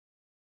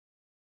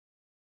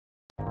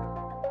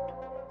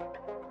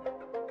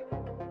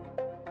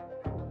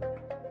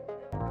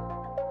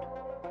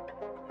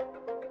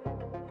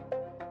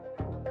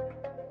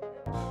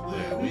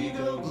Where we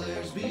go,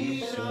 glares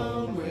be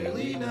shown,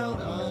 rarely known,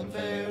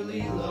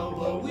 unfairly low,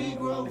 but we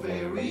grow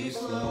very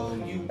slow.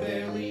 You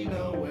barely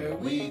know where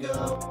we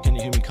go. Can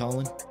you hear me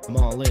calling? I'm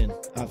all in,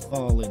 I've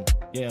fallen.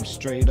 Yeah, I'm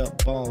straight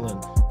up ballin',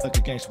 like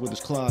a gangster with his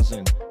claws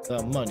in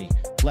the money.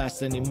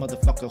 Blast any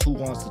motherfucker who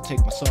wants to take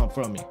my song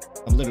from me.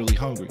 I'm literally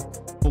hungry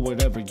for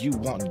whatever you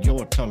want in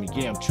your tummy.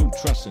 Yeah, I'm true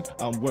trusting,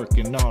 I'm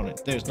working on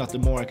it. There's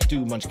nothing more I can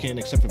do, munchkin,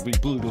 except for be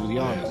brutally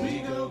honest. Where we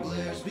go,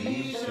 glares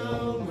be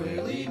shown,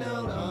 rarely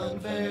known,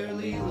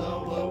 unfairly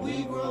low, but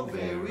we grow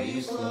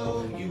very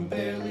slow. You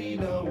barely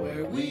know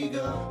where we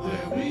go.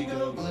 Where we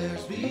go,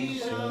 glares be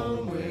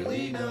shown,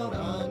 rarely known,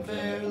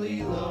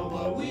 unfairly low,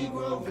 but we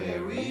grow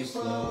very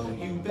slow.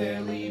 You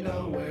barely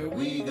know where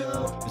we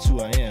go. It's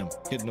who I am,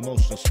 getting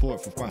emotional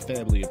support from my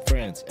family and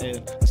friends,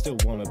 and I still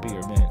wanna be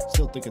your man,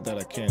 still thinking that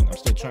I can. I'm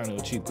still trying to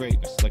achieve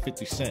greatness, like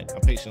 50 Cent,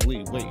 I'm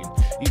patiently waiting.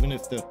 Even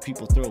if the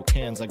people throw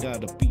cans, I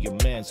gotta be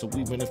a man. So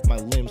even if my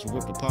limbs were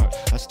ripped apart,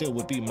 I still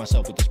would be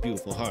myself with this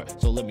beautiful heart.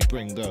 So let me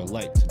bring the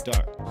light to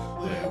dark.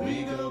 Where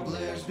we go,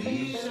 glares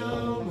be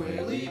shown,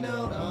 rarely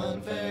known,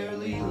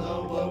 unfairly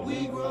low, but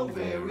we grow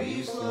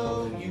very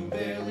slow. You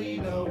barely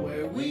know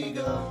where we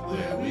go.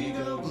 Where we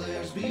go,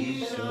 glares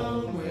be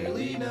shown,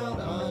 rarely known,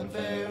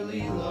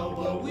 unfairly low,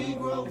 but we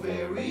grow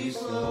very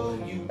slow.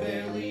 You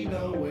barely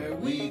know where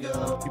we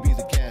go. You be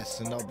the gas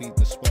and I'll be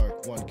the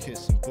spark, one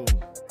kiss and boom.